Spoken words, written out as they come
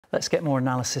Let's get more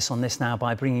analysis on this now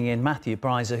by bringing in Matthew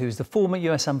Bryza, who's the former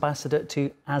US ambassador to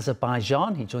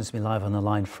Azerbaijan. He joins me live on the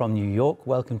line from New York.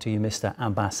 Welcome to you, Mr.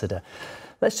 Ambassador.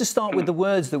 Let's just start with the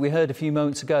words that we heard a few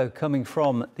moments ago coming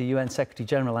from the UN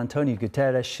Secretary-General Antonio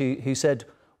Guterres, who said,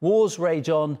 "Wars rage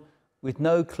on with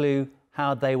no clue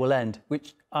how they will end,"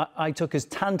 which I took as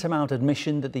tantamount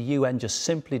admission that the UN just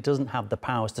simply doesn't have the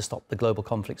powers to stop the global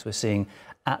conflicts we're seeing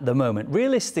at the moment.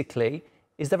 Realistically,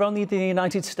 is there only the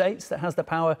United States that has the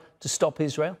power to stop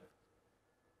Israel?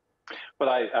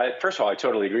 Well, first of all, I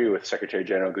totally agree with Secretary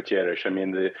General Guterres. I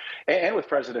mean, and with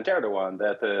President Erdogan,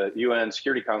 that the UN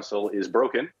Security Council is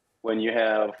broken when you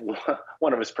have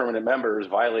one of its permanent members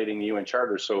violating the UN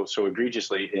Charter so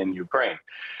egregiously in Ukraine.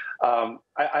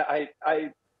 I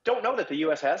don't know that the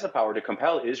U.S. has the power to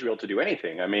compel Israel to do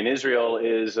anything. I mean, Israel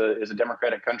is a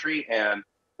democratic country, and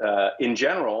in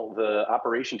general, the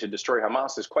operation to destroy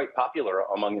Hamas is quite popular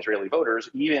among Israeli voters,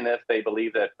 even if they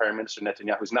believe that Prime Minister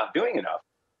Netanyahu is not doing enough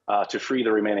to free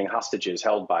the remaining hostages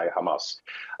held by Hamas.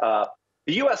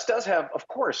 The U.S. does have, of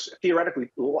course, theoretically,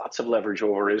 lots of leverage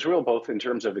over Israel, both in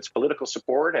terms of its political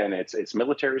support and its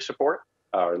military support,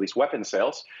 or at least weapon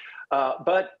sales.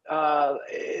 But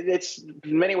it's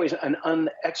in many ways an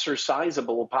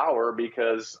unexercisable power,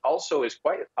 because also is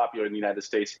quite popular in the United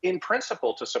States in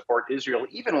principle to support Israel,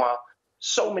 even while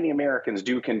so many Americans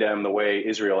do condemn the way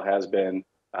Israel has been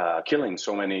killing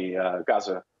so many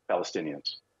Gaza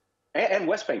Palestinians and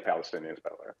West Bank Palestinians,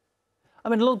 by the way. I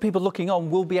mean, a lot of people looking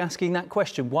on will be asking that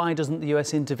question. Why doesn't the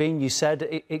US intervene? You said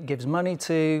it gives money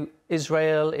to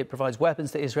Israel, it provides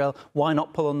weapons to Israel. Why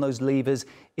not pull on those levers?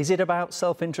 Is it about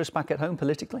self-interest back at home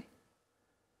politically?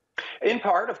 In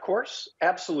part, of course,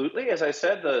 absolutely. As I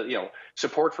said, the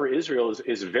support for Israel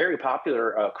is very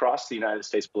popular across the United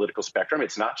States political spectrum.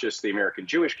 It's not just the American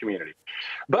Jewish community,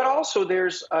 but also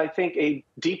there's, I think, a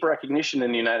deep recognition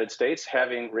in the United States,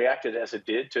 having reacted as it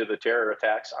did to the terror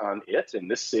attacks on it in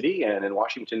this city and in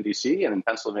Washington, D.C. and in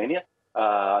Pennsylvania,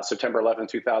 September 11,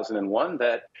 2001,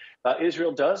 that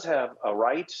Israel does have a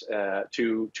right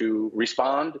to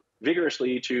respond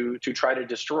vigorously to try to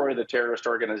destroy the terrorist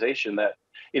organization that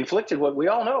inflicted what we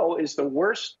all know is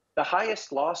the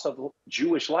highest loss of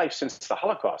Jewish life since the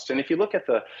Holocaust. And if you look at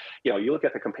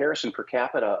the comparison per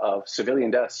capita of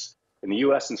civilian deaths in the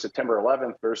U.S. on September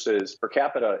 11th versus per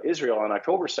capita Israel on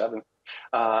October 7th,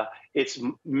 it's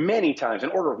many times,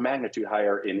 an order of magnitude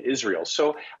higher in Israel.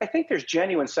 So I think there's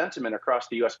genuine sentiment across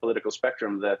the U.S. political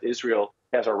spectrum that Israel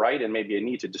has a right and maybe a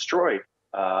need to destroy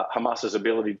Hamas's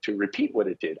ability to repeat what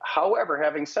it did. However,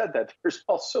 having said that, there's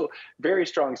also very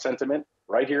strong sentiment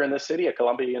right here in this city at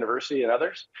Columbia University and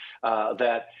others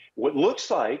that what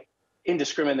looks like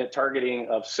indiscriminate targeting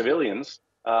of civilians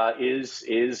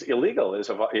is illegal, is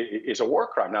a war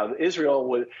crime. Now,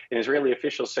 Israeli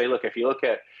officials say, look, if you look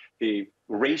at the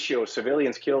ratio of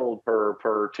civilians killed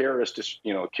per terrorist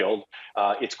killed,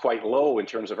 it's quite low in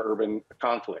terms of urban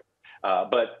conflict.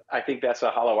 But I think that's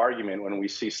a hollow argument when we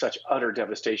see such utter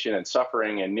devastation and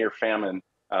suffering and near famine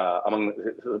among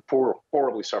the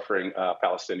horribly suffering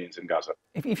Palestinians in Gaza.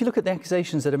 If you look at the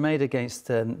accusations that are made against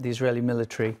the Israeli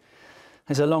military,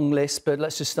 there's a long list, but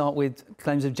let's just start with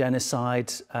claims of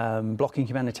genocide, blocking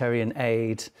humanitarian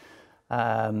aid,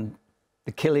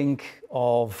 the killing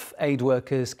of aid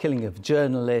workers, killing of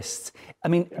journalists. I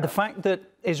mean, the fact that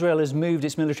Israel has moved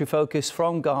its military focus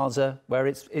from Gaza, where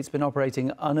it's been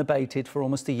operating unabated for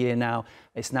almost a year now,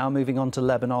 it's now moving on to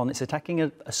Lebanon, it's attacking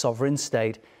a sovereign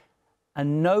state,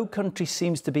 and no country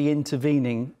seems to be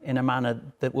intervening in a manner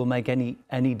that will make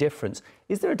any difference.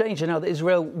 Is there a danger now that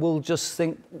Israel will just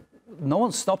think, no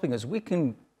one's stopping us, we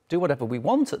can do whatever we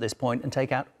want at this point and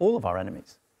take out all of our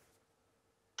enemies?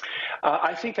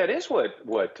 I think that is what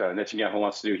Netanyahu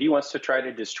wants to do. He wants to try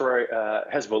to destroy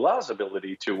Hezbollah's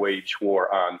ability to wage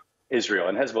war on Israel.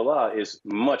 And Hezbollah is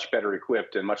much better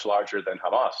equipped and much larger than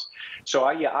Hamas. So,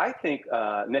 I think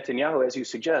Netanyahu, as you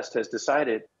suggest, has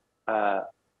decided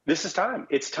this is time.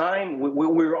 It's time.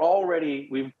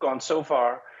 We've gone so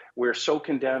far. We're so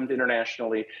condemned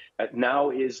internationally.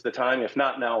 Now is the time. If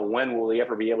not now, when will we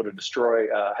ever be able to destroy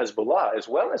Hezbollah as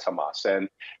well as Hamas? And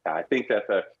I think that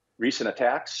the recent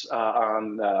attacks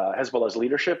on Hezbollah's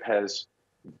leadership has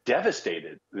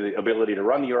devastated the ability to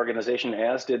run the organization,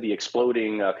 as did the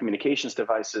exploding communications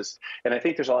devices. And I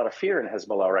think there's a lot of fear in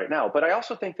Hezbollah right now. But I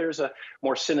also think there's a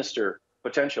more sinister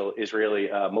potential Israeli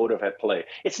motive at play.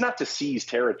 It's not to seize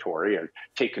territory or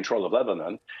take control of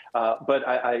Lebanon, but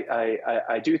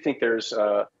I do think there's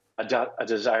a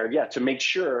desire, to make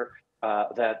sure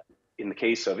that in the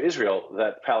case of Israel,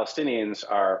 that Palestinians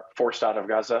are forced out of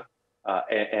Gaza,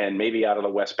 and maybe out of the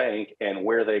West Bank. And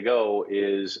where they go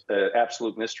is an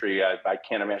absolute mystery. I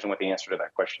can't imagine what the answer to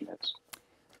that question is.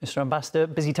 Mr. Ambassador,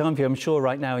 busy time for you, I'm sure,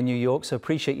 right now in New York, so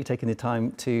appreciate you taking the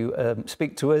time to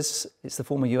speak to us. It's the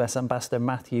former US Ambassador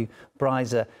Matthew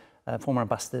Bryza, former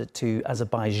ambassador to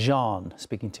Azerbaijan,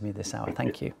 speaking to me this hour.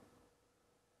 Thank you.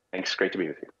 Thanks. Great to be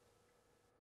with you.